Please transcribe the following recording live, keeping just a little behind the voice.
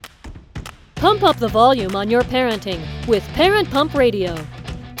Pump up the volume on your parenting with Parent Pump Radio.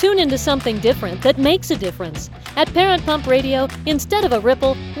 Tune into something different that makes a difference. At Parent Pump Radio, instead of a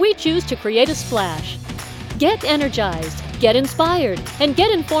ripple, we choose to create a splash. Get energized, get inspired, and get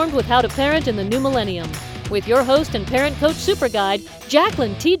informed with how to parent in the new millennium. With your host and parent coach super guide,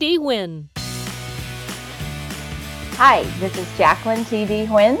 Jacqueline T.D. Huynh. Hi, this is Jacqueline T.D.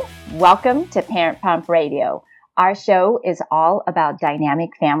 Huynh. Welcome to Parent Pump Radio. Our show is all about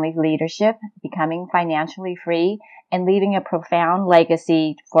dynamic family leadership, becoming financially free, and leaving a profound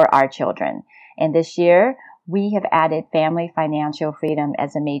legacy for our children. And this year, we have added family financial freedom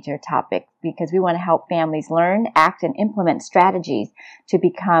as a major topic because we want to help families learn, act, and implement strategies to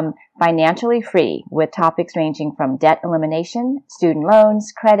become financially free with topics ranging from debt elimination, student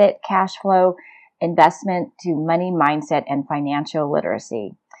loans, credit, cash flow, investment, to money mindset and financial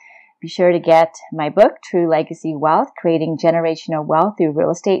literacy. Be sure to get my book, True Legacy Wealth, Creating Generational Wealth Through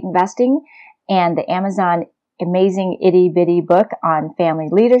Real Estate Investing, and the Amazon amazing itty bitty book on family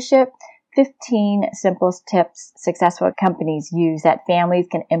leadership, 15 simple tips successful companies use that families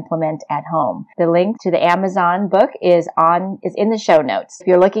can implement at home. The link to the Amazon book is in the show notes. If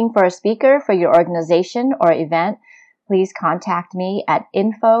you're looking for a speaker for your organization or event, please contact me at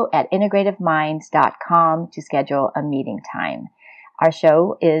info@integrativeminds.com to schedule a meeting time. Our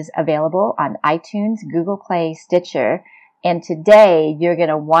show is available on iTunes, Google Play, Stitcher, and today you're going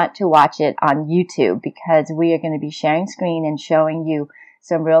to want to watch it on YouTube because we are going to be sharing screen and showing you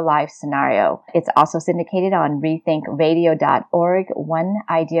some real life scenario. It's also syndicated on rethinkradio.org,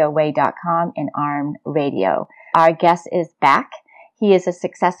 oneideaway.com, and ARM Radio. Our guest is back. He is a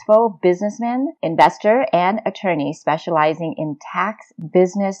successful businessman, investor, and attorney specializing in tax,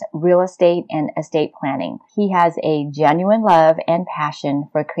 business, real estate, and estate planning. He has a genuine love and passion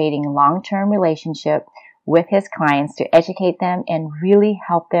for creating long-term relationships with his clients to educate them and really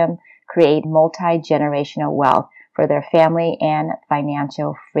help them create multi-generational wealth for their family and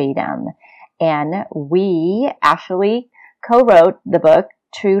financial freedom. And we actually co-wrote the book,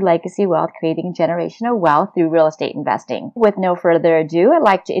 True Legacy Wealth, Creating Generational Wealth Through Real Estate Investing. With no further ado, I'd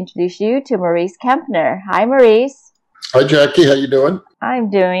like to introduce you to Maurice Kempner. Hi, Maurice. Hi, Jackie. How you doing? I'm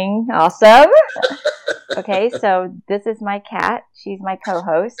doing awesome. Okay, so this is my cat. She's my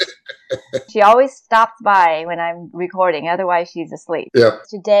co-host. She always stops by when I'm recording. Otherwise, she's asleep. Yeah.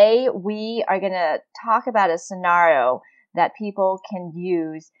 Today, we are going to talk about a scenario that people can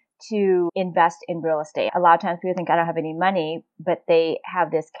use to invest in real estate. A lot of times people think, I don't have any money, but they have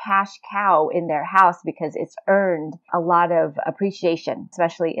this cash cow in their house because it's earned a lot of appreciation,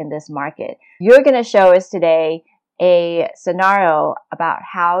 especially in this market. You're going to show us today a scenario about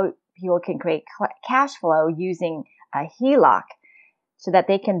how people can create cash flow using a HELOC so that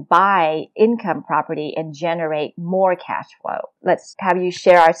they can buy income property and generate more cash flow. Let's have you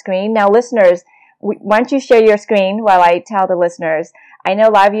share our screen. Now, listeners, why don't you share your screen while I tell the listeners? I know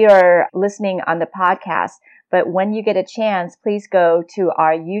a lot of you are listening on the podcast, but when you get a chance, please go to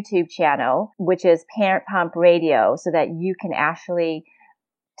our YouTube channel, which is Parent Pump Radio, so that you can actually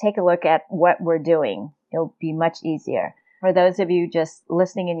take a look at what we're doing. It'll be much easier. For those of you just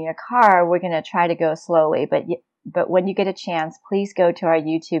listening in your car, we're going to try to go slowly, but when you get a chance, please go to our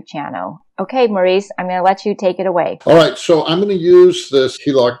YouTube channel. Okay, Maurice, I'm going to let you take it away. All right, so I'm going to use this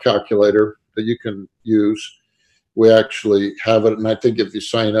HELOC calculator that you can use. We actually have it, and I think if you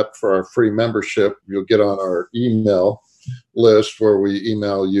sign up for our free membership, you'll get on our email list where we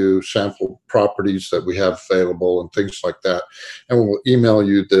email you sample properties that we have available and things like that. And we'll email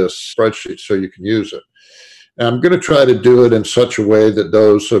you this spreadsheet so you can use it. And I'm going to try to do it in such a way that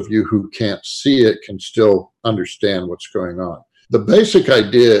those of you who can't see it can still understand what's going on. The basic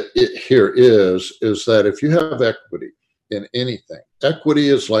idea here is that if you have equity in anything, equity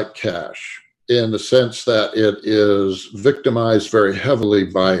is like cash in the sense that it is victimized very heavily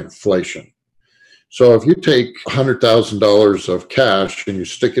by inflation. So if you take $100,000 of cash and you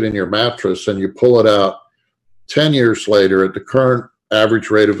stick it in your mattress and you pull it out 10 years later at the current average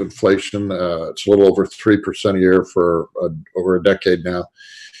rate of inflation, it's a little over 3% a year for over a decade now,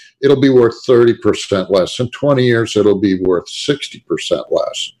 it'll be worth 30% less. In 20 years, it'll be worth 60%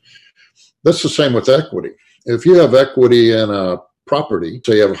 less. That's the same with equity. If you have equity in a property,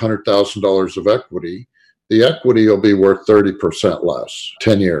 say you have $100,000 of equity, the equity will be worth 30% less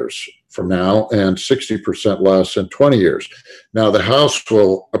 10 years from now and 60% less in 20 years. Now, the house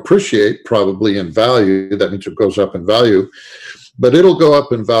will appreciate probably in value. That means it goes up in value, but it'll go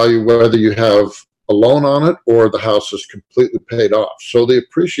up in value whether you have a loan on it or the house is completely paid off. So the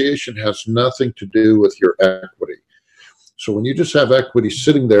appreciation has nothing to do with your equity. So when you just have equity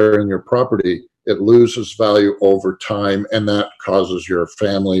sitting there in your property, it loses value over time, and that causes your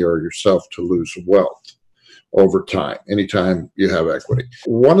family or yourself to lose wealth over time, anytime you have equity.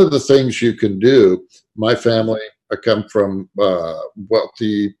 One of the things you can do, my family, I come from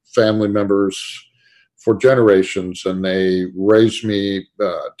wealthy family members for generations, and they raised me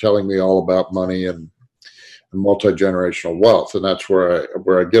telling me all about money and multi-generational wealth, and that's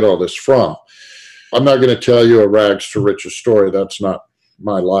where I get all this from. I'm not going to tell you a rags to riches story. That's not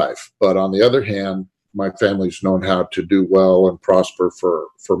my life. But on the other hand, my family's known how to do well and prosper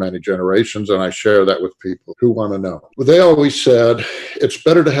for many generations, and I share that with people who want to know. But they always said it's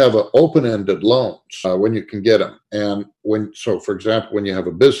better to have open-ended loans when you can get them. And for example, when you have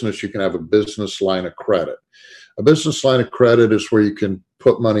a business, you can have a business line of credit. A business line of credit is where you can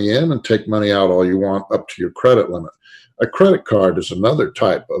put money in and take money out all you want up to your credit limit. A credit card is another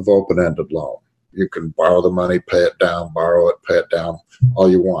type of open-ended loan. You can borrow the money, pay it down, borrow it, pay it down, all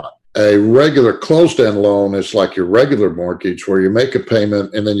you want. A regular closed-end loan is like your regular mortgage, where you make a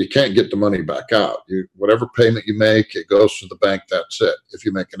payment and then you can't get the money back out. Whatever payment you make, it goes to the bank, that's it. If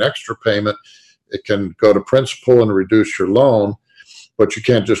you make an extra payment, it can go to principal and reduce your loan, but you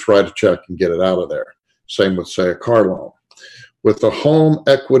can't just write a check and get it out of there. Same with, say, a car loan. With a home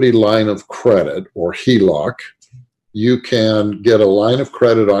equity line of credit, or HELOC, you can get a line of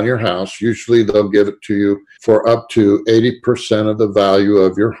credit on your house. Usually they'll give it to you for up to 80% of the value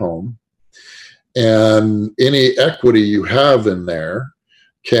of your home. And any equity you have in there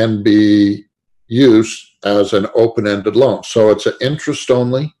can be used as an open-ended loan. So it's an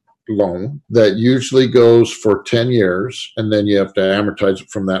interest-only loan that usually goes for 10 years, and then you have to amortize it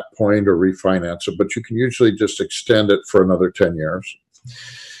from that point or refinance it, but you can usually just extend it for another 10 years.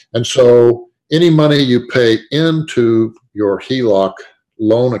 And so any money you pay into your HELOC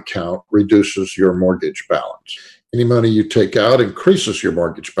loan account reduces your mortgage balance. Any money you take out increases your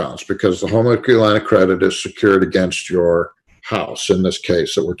mortgage balance, because the home equity line of credit is secured against your house, in this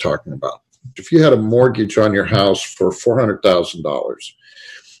case that we're talking about. If you had a mortgage on your house for $400,000,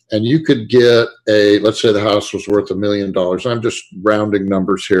 and you could get let's say the house was worth $1 million. I'm just rounding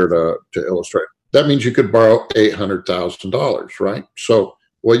numbers here to illustrate. That means you could borrow $800,000, right? So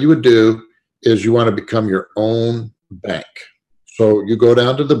what you would do is you want to become your own bank. So you go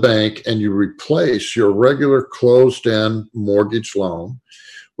down to the bank and you replace your regular closed-end mortgage loan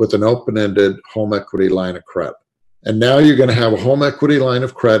with an open-ended home equity line of credit. And now you're going to have a home equity line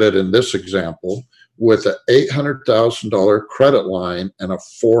of credit in this example with an $800,000 credit line and a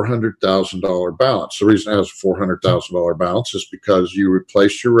 $400,000 balance. The reason it has a $400,000 balance is because you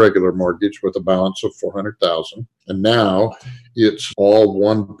replaced your regular mortgage with a balance of $400,000, and now it's all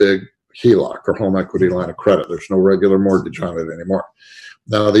one big HELOC, or home equity line of credit. There's no regular mortgage on it anymore.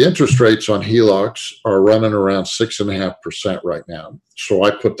 Now, the interest rates on HELOCs are running around 6.5% right now. So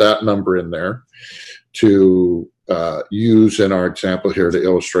I put that number in there to use in our example here to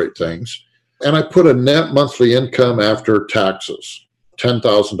illustrate things. And I put a net monthly income after taxes,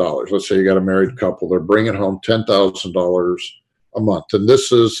 $10,000. Let's say you got a married couple. They're bringing home $10,000 a month. And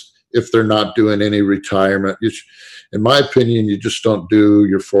this is if they're not doing any retirement. In my opinion, you just don't do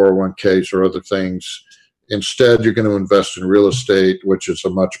your 401ks or other things. Instead, you're going to invest in real estate, which is a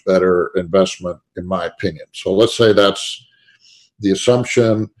much better investment, in my opinion. So let's say that's the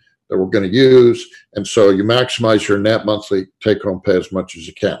assumption that we're going to use. And so you maximize your net monthly take-home pay as much as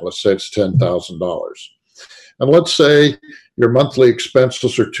you can. Let's say it's $10,000. And let's say your monthly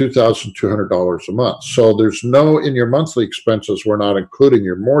expenses are $2,200 a month. So there's in your monthly expenses, we're not including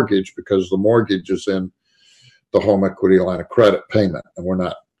your mortgage, because the mortgage is in the home equity line of credit payment, and we're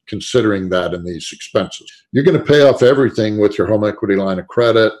not considering that in these expenses. You're going to pay off everything with your home equity line of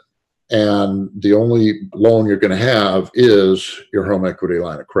credit, and the only loan you're going to have is your home equity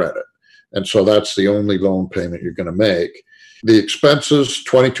line of credit. And so that's the only loan payment you're going to make. The expenses,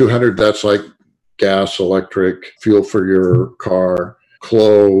 $2,200, that's like gas, electric, fuel for your car,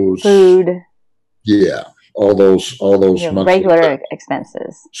 clothes, food. Yeah, all those monthly regular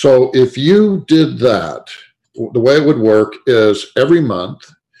expenses. So if you did that, the way it would work is every month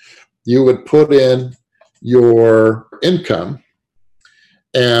you would put in your income,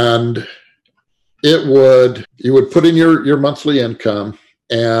 and you would put in your monthly income,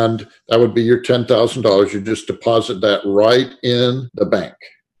 and that would be your $10,000. You just deposit that right in the bank,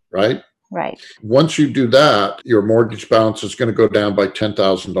 right? Right. Once you do that, your mortgage balance is going to go down by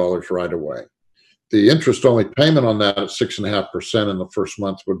 $10,000 right away. The interest-only payment on that at 6.5% in the first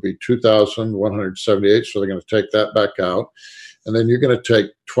month would be $2,178. So they're going to take that back out. And then you're going to take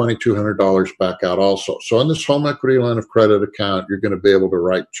 $2,200 back out also. So in this home equity line of credit account, you're going to be able to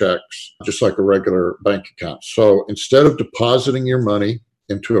write checks just like a regular bank account. So instead of depositing your money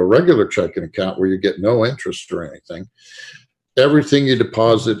into a regular checking account where you get no interest or anything, everything you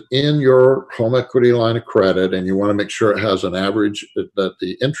deposit in your home equity line of credit, and you want to make sure it has an average, that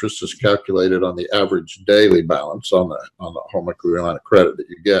the interest is calculated on the average daily balance on the home equity line of credit that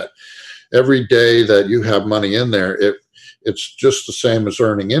you get. Every day that you have money in there, it's just the same as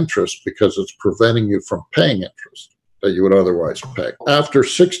earning interest because it's preventing you from paying interest that you would otherwise pay. After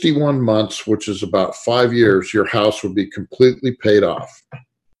 61 months, which is about 5 years, your house would be completely paid off.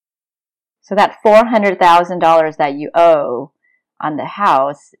 So that $400,000 that you owe on the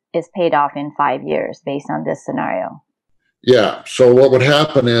house is paid off in 5 years based on this scenario. Yeah. So what would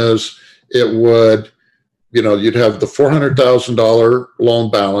happen is it would, you'd have the $400,000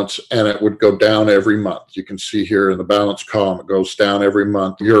 loan balance and it would go down every month. You can see here in the balance column, it goes down every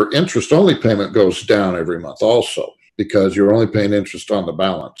month. Your interest only payment goes down every month also because you're only paying interest on the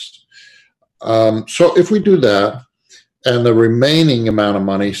balance. So if we do that, and the remaining amount of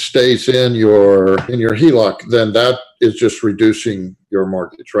money stays in your HELOC, then that is just reducing your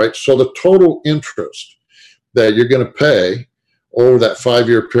mortgage, right? So the total interest that you're going to pay over that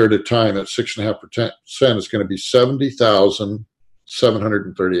 5-year period of time at 6.5% is going to be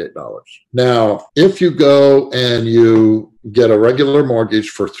 $70,738. Now, if you go and you get a regular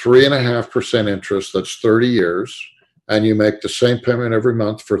mortgage for 3.5% interest, that's 30 years, and you make the same payment every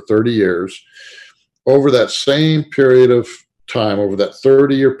month for 30 years, over that same period of time, over that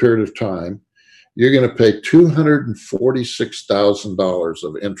 30-year period of time, you're going to pay $246,000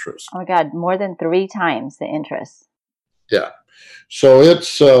 of interest. Oh my God, more than 3 times the interest. Yeah. So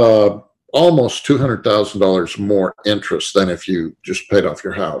it's almost $200,000 more interest than if you just paid off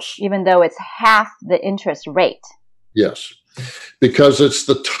your house. Even though it's half the interest rate. Yes. Because it's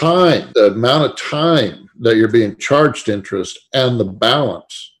the amount of time that you're being charged interest and the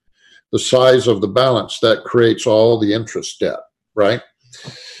balance. The size of the balance that creates all the interest debt, right?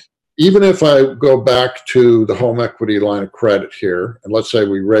 Even if I go back to the home equity line of credit here, and let's say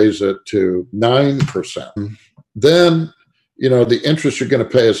we raise it to 9%, then, the interest you're going to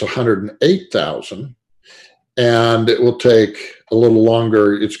pay is $108,000, and it will take a little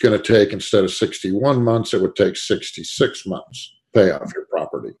longer. It's going to take, instead of 61 months, it would take 66 months to pay off your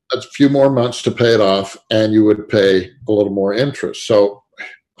property. That's a few more months to pay it off, and you would pay a little more interest. So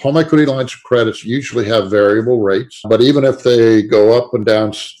home equity lines of credits usually have variable rates, but even if they go up and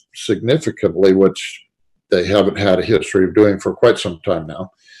down significantly, which they haven't had a history of doing for quite some time now,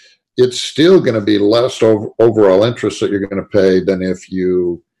 it's still going to be less overall interest that you're going to pay than if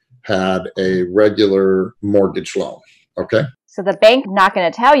you had a regular mortgage loan. Okay? So the bank not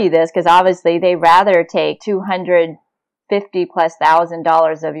going to tell you this because obviously they rather take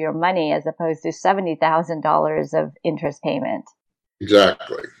 $250,000+ of your money as opposed to $70,000 of interest payment.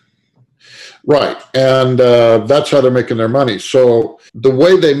 Exactly. Right. And that's how they're making their money. So the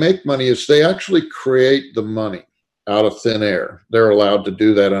way they make money is they actually create the money out of thin air. They're allowed to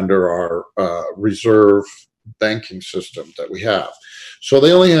do that under our reserve banking system that we have. So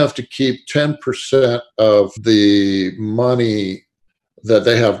they only have to keep 10% of the money that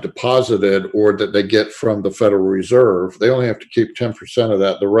they have deposited or that they get from the Federal Reserve. They only have to keep 10% of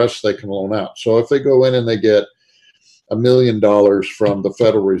that. The rest they can loan out. So if they go in and they get $1 million from the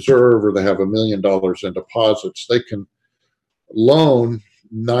Federal Reserve, or they have $1 million in deposits, they can loan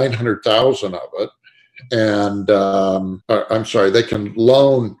 900,000 of it, and they can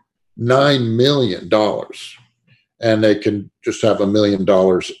loan $9 million, and they can just have $1 million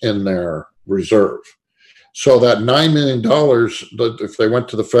in their reserve. So that $9 million, if they went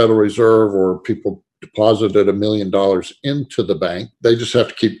to the Federal Reserve or people deposited $1 million into the bank, they just have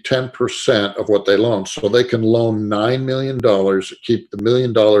to keep 10% of what they loan. So they can loan $9 million, keep the $1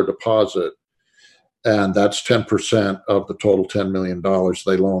 million deposit, and that's 10% of the total $10 million.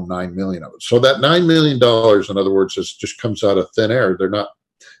 They loan $9 million of it. So that $9 million, in other words, just comes out of thin air. They're not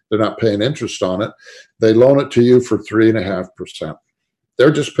paying interest on it. They loan it to you for 3.5%.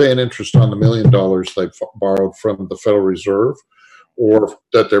 They're just paying interest on the $1 million they've borrowed from the Federal Reserve, or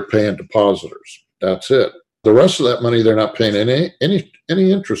that they're paying depositors. That's it. The rest of that money they're not paying any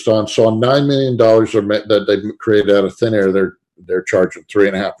interest on. So on $9 million that they created out of thin air, they're charging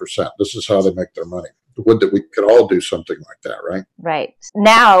 3.5%. This is how they make their money. Would that we could all do something like that, right? Right.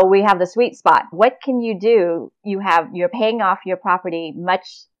 Now we have the sweet spot. What can you do? You're paying off your property much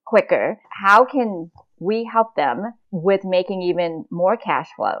quicker. How can we help them with making even more cash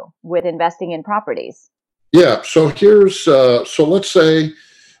flow with investing in properties? Yeah. So so let's say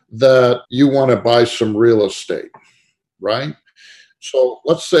that you want to buy some real estate, right? So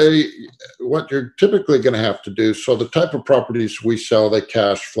let's say what you're typically going to have to do. So the type of properties we sell, they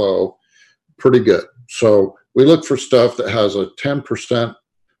cash flow pretty good. So we look for stuff that has a 10%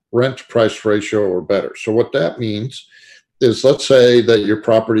 rent to price ratio or better. So what that means is, let's say that your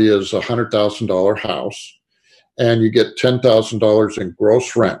property is a $100,000 house and you get $10,000 in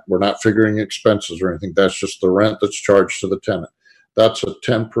gross rent. We're not figuring expenses or anything. That's just the rent that's charged to the tenant. That's a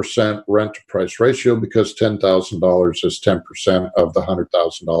 10% rent to price ratio because $10,000 is 10% of the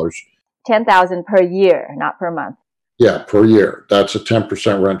 $100,000. 10,000 per year, not per month. Yeah, per year. That's a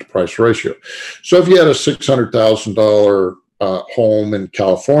 10% rent to price ratio. So if you had a $600,000 home in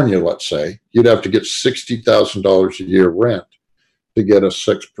California, let's say, you'd have to get $60,000 a year rent to get a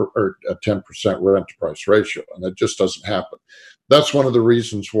 10% rent to price ratio, and that just doesn't happen. That's one of the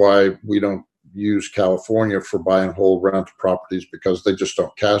reasons why we don't use California for buy and hold rental properties, because they just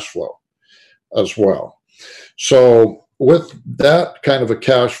don't cash flow as well. So with that kind of a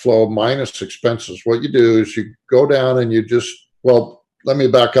cash flow minus expenses, what you do is you go down and you just, well, let me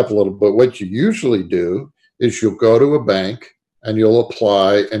back up a little bit. What you usually do is you'll go to a bank and you'll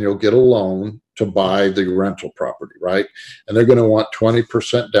apply and you'll get a loan to buy the rental property, right? And they're going to want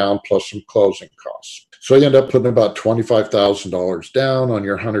 20% down plus some closing costs. So you end up putting about $25,000 down on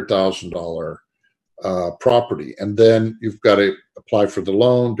your $100,000 property. And then you've got to apply for the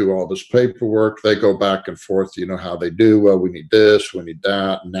loan, do all this paperwork. They go back and forth. You know how they do. Well, we need this, we need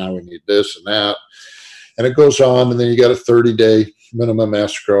that, and now we need this and that. And it goes on. And then you got a 30-day minimum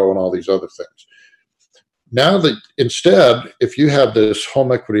escrow and all these other things. Now that instead, if you have this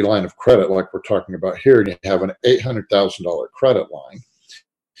home equity line of credit, like we're talking about here, and you have an $800,000 credit line,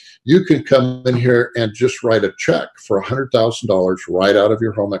 you can come in here and just write a check for $100,000 right out of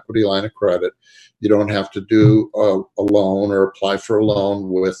your home equity line of credit. You don't have to do a loan or apply for a loan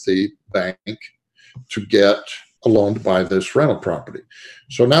with the bank to get a loan to buy this rental property.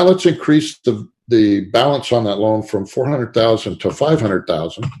 So now let's increase the balance on that loan from $400,000 to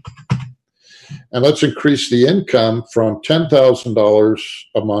 $500,000. And let's increase the income from $10,000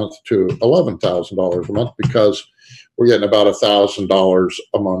 a month to $11,000 a month, because we're getting about $1,000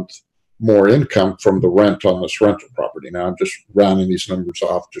 a month more income from the rent on this rental property. Now I'm just rounding these numbers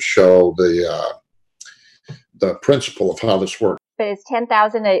off to show the principle of how this works. But it's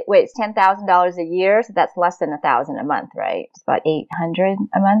it's $10,000 a year, so that's less than $1,000 a month, right? It's about $800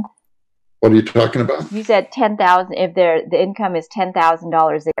 a month. What are you talking about? You said $10,000 if the income is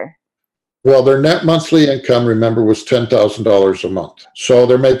 $10,000 a year. Well, their net monthly income, remember, was $10,000 a month. So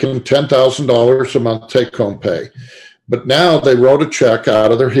they're making $10,000 a month take-home pay. But now they wrote a check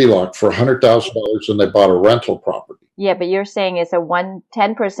out of their HELOC for $100,000 and they bought a rental property. Yeah, but you're saying it's a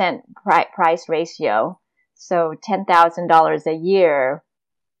 10% price ratio. So $10,000 a year.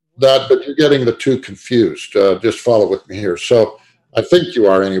 But you're getting the two confused. Just follow with me here. So I think you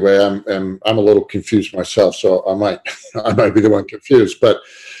are anyway. I'm a little confused myself, so I might be the one confused. But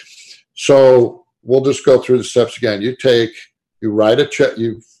so we'll just go through the steps again. You write a check.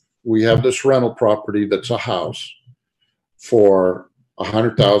 We have this rental property that's a house for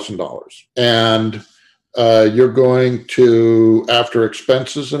 $100,000, and you're going to, after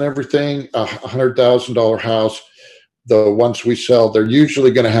expenses and everything, a $100,000 house. The ones we sell, they're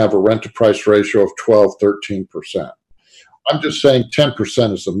usually going to have a rent to price ratio of 12-13%. I'm just saying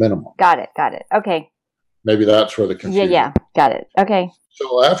 10% is the minimum. Got it. Okay. Maybe that's where the confusion. Yeah. Got it. Okay.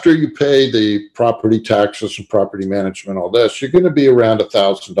 So after you pay the property taxes and property management, all this, you're going to be around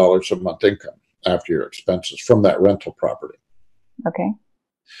 $1,000 a month income after your expenses from that rental property. Okay.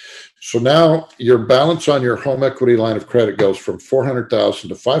 So now your balance on your home equity line of credit goes from $400,000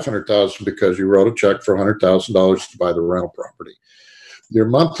 to $500,000 because you wrote a check for $100,000 to buy the rental property. Your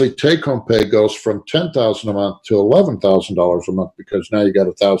monthly take-home pay goes from $10,000 a month to $11,000 a month because now you got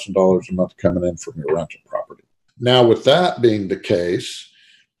 $1,000 a month coming in from your rental property. Now, with that being the case,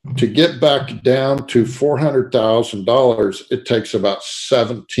 to get back down to $400,000, it takes about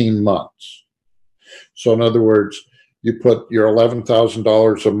 17 months. So in other words, you put your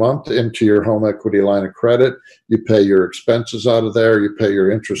 $11,000 a month into your home equity line of credit, you pay your expenses out of there, you pay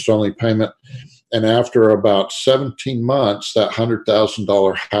your interest-only payment, and after about 17 months, that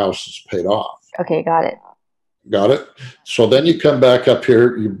 $100,000 house is paid off. Okay, got it. Got it? So then you come back up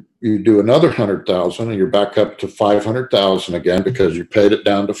here, you do another 100,000 and you're back up to 500,000 again because you paid it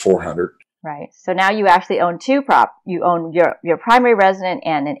down to 400. Right. So now you actually own you own your primary resident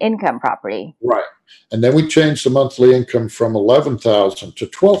and an income property. Right. And then we changed the monthly income from 11,000 to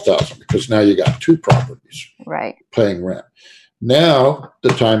 12,000 because now you got two properties. Right. Paying rent. Now the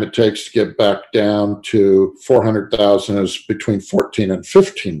time it takes to get back down to 400,000 is between 14 and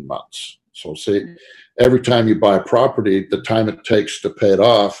 15 months. So see, every time you buy a property, the time it takes to pay it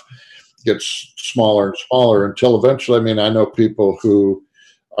off gets smaller and smaller until eventually, I mean, I know people who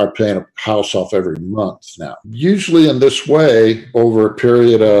are paying a house off every month now. Usually in this way, over a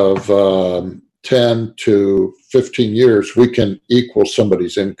period of 10 to 15 years, we can equal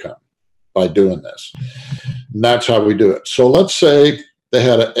somebody's income by doing this. And that's how we do it. So let's say they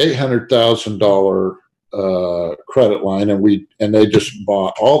had an $800,000 credit line, and they just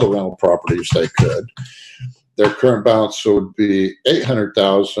bought all the rental properties they could. Their current balance would be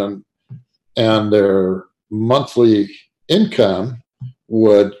 $800,000, and their monthly income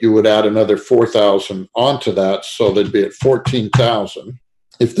you would add another $4,000 onto that, so they'd be at $14,000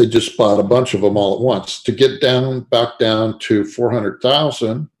 if they just bought a bunch of them all at once. To get back down to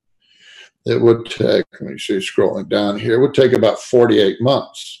 $400,000, it would take, let me see, scrolling down here, it would take about 48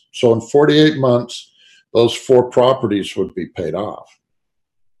 months. So in 48 months, those 4 properties would be paid off.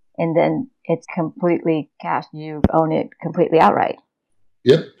 And then it's completely cash. You own it completely outright.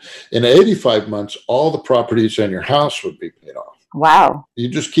 Yep. In 85 months, all the properties in your house would be paid off. Wow. You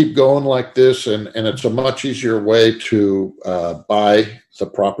just keep going like this, and it's a much easier way to buy the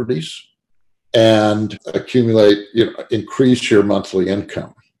properties and accumulate, increase your monthly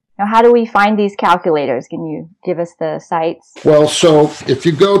income. Now, how do we find these calculators? Can you give us the sites? Well, so if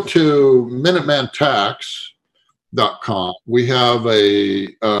you go to MinutemanTax.com, we have a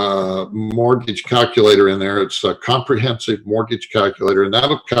mortgage calculator in there. It's a comprehensive mortgage calculator, and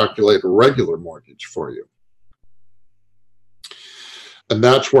that'll calculate a regular mortgage for you. And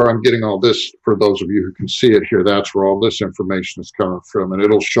that's where I'm getting all this, for those of you who can see it here, that's where all this information is coming from. And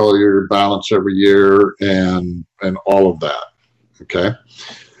it'll show your balance every year and all of that. Okay.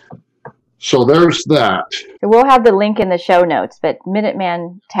 So there's that. So we'll have the link in the show notes, but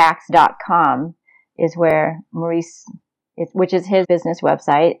MinutemanTax.com is where Maurice, which is his business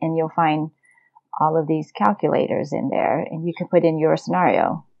website, and you'll find all of these calculators in there, and you can put in your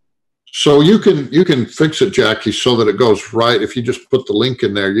scenario. So you can fix it, Jackie, so that it goes right. If you just put the link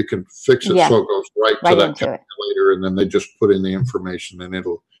in there, you can fix it so it goes right to that calculator, and then they just put in the information, and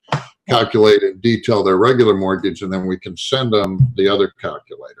it'll calculate in detail their regular mortgage, and then we can send them the other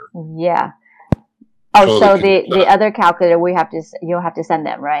calculator. Yeah. Oh, so the other calculator you'll have to send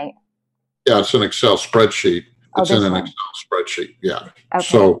them, right? Yeah, it's an Excel spreadsheet. It's in an Excel spreadsheet. Yeah. Okay.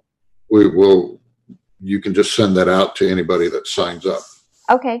 So you can just send that out to anybody that signs up.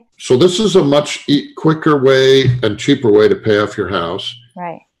 Okay. So this is a much quicker way and cheaper way to pay off your house.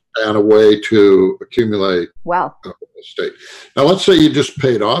 Right. And a way to accumulate wealth. Estate. Now, let's say you just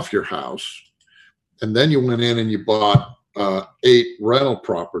paid off your house, and then you went in and you bought 8 rental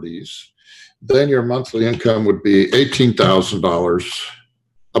properties. Then your monthly income would be $18,000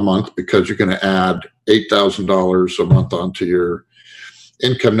 a month, because you're going to add $8,000 a month onto your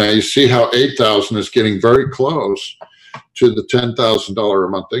income. Now, you see how $8,000 is getting very close to the $10,000 a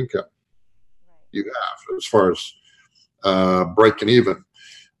month income you have as far as breaking even.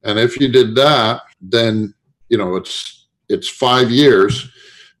 And if you did that, then it's 5 years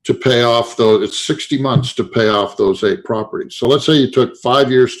to pay off those. It's 60 months to pay off those 8 properties. So let's say you took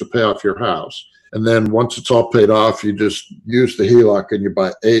 5 years to pay off your house, and then once it's all paid off, you just use the HELOC and you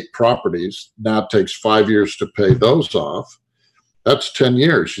buy 8 properties. Now it takes 5 years to pay those off. That's 10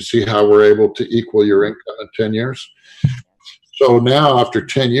 years. You see how we're able to equal your income in 10 years? So now after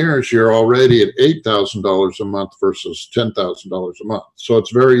 10 years, you're already at $8,000 a month versus $10,000 a month. So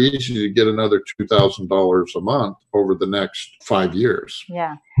it's very easy to get another $2,000 a month over the next 5 years.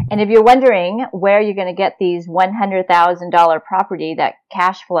 Yeah. And if you're wondering where you're going to get these $100,000 property that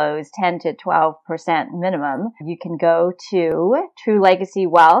cash flows 10 to 12% minimum, you can go to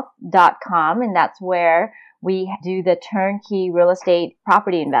TrueLegacyWealth.com, and that's where we do the turnkey real estate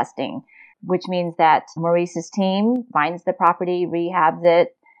property investing, which means that Maurice's team finds the property, rehabs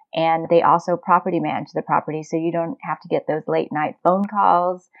it, and they also property manage the property, so you don't have to get those late night phone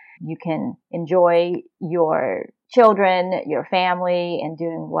calls. You can enjoy your children, your family, and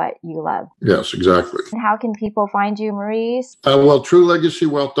doing what you love. Yes, exactly. And how can people find you, Maurice? Well,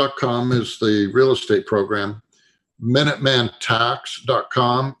 TrueLegacyWealth.com is the real estate program.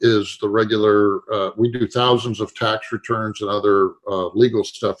 MinutemanTax.com is the regular, we do thousands of tax returns and other legal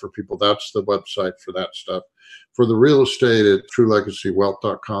stuff for people. That's the website for that stuff. For the real estate at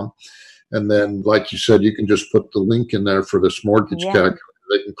TrueLegacyWealth.com. And then, like you said, you can just put the link in there for this mortgage calculator.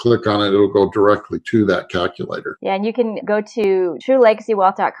 They can click on it. It'll go directly to that calculator. Yeah, and you can go to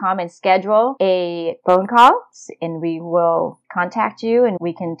TrueLegacyWealth.com and schedule a phone call, and we will contact you, and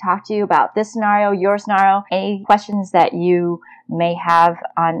we can talk to you about this scenario, your scenario, any questions that you may have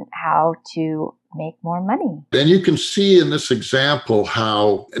on how to make more money. And you can see in this example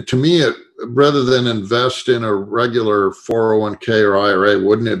how, to me, rather than invest in a regular 401k or IRA,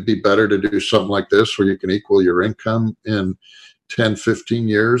 wouldn't it be better to do something like this where you can equal your income in 10, 15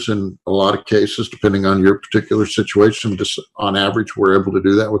 years? In a lot of cases, depending on your particular situation, just on average, we're able to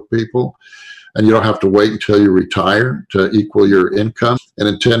do that with people. And you don't have to wait until you retire to equal your income. And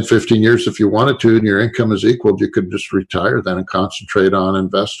in 10, 15 years, if you wanted to, and your income is equaled, you could just retire then and concentrate on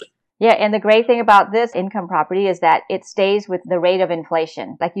investing. Yeah, and the great thing about this income property is that it stays with the rate of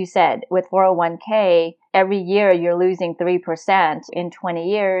inflation. Like you said, with 401k, every year you're losing 3%. In 20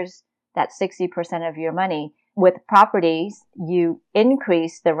 years, that's 60% of your money. With properties, you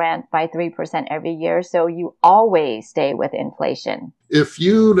increase the rent by 3% every year, so you always stay with inflation. If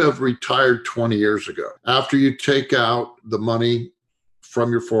you'd have retired 20 years ago, after you take out the money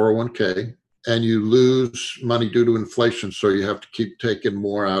from your 401k and you lose money due to inflation, so you have to keep taking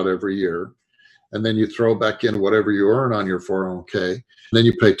more out every year, and then you throw back in whatever you earn on your 401k, and then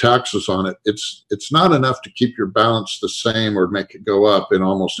you pay taxes on it, it's not enough to keep your balance the same or make it go up in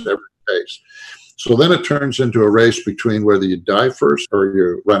almost every case. So then it turns into a race between whether you die first or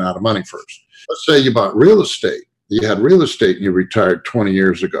you run out of money first. Let's say you bought real estate. You had real estate and you retired 20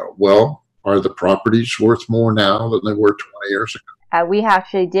 years ago. Well, are the properties worth more now than they were 20 years ago? We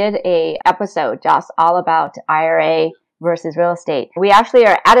actually did a episode, Joss, all about IRA versus real estate. We actually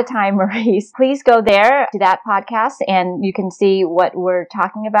are out of time, Maurice. Please go there to that podcast and you can see what we're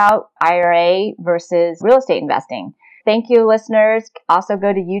talking about, IRA versus real estate investing. Thank you, listeners. Also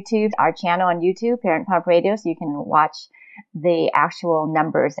go to YouTube, our channel on YouTube, Parent Pump Radio, so you can watch the actual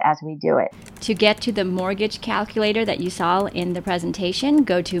numbers as we do it. To get to the mortgage calculator that you saw in the presentation,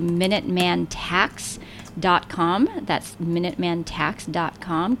 go to MinutemanTax.com. That's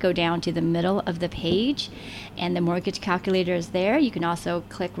MinutemanTax.com. Go down to the middle of the page, and the mortgage calculator is there. You can also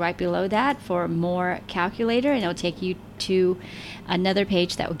click right below that for more calculator, and it'll take you to another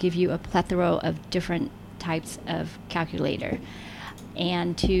page that will give you a plethora of different types of calculator.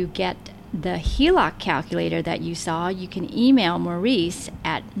 And to get the HELOC calculator that you saw, you can email Maurice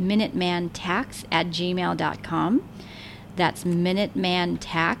at minutemantax@gmail.com. That's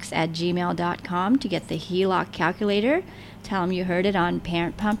minutemantax@gmail.com to get the HELOC calculator. Tell him you heard it on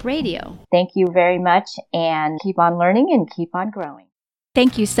Parent Pump Radio. Thank you very much, and keep on learning and keep on growing.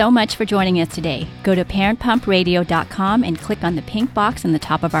 Thank you so much for joining us today. Go to parentpumpradio.com and click on the pink box on the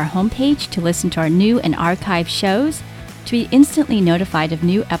top of our homepage to listen to our new and archived shows. To be instantly notified of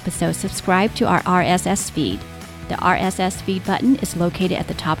new episodes, subscribe to our RSS feed. The RSS feed button is located at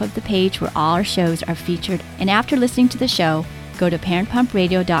the top of the page where all our shows are featured. And after listening to the show, go to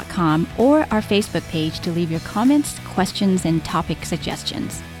parentpumpradio.com or our Facebook page to leave your comments, questions, and topic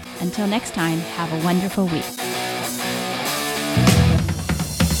suggestions. Until next time, have a wonderful week.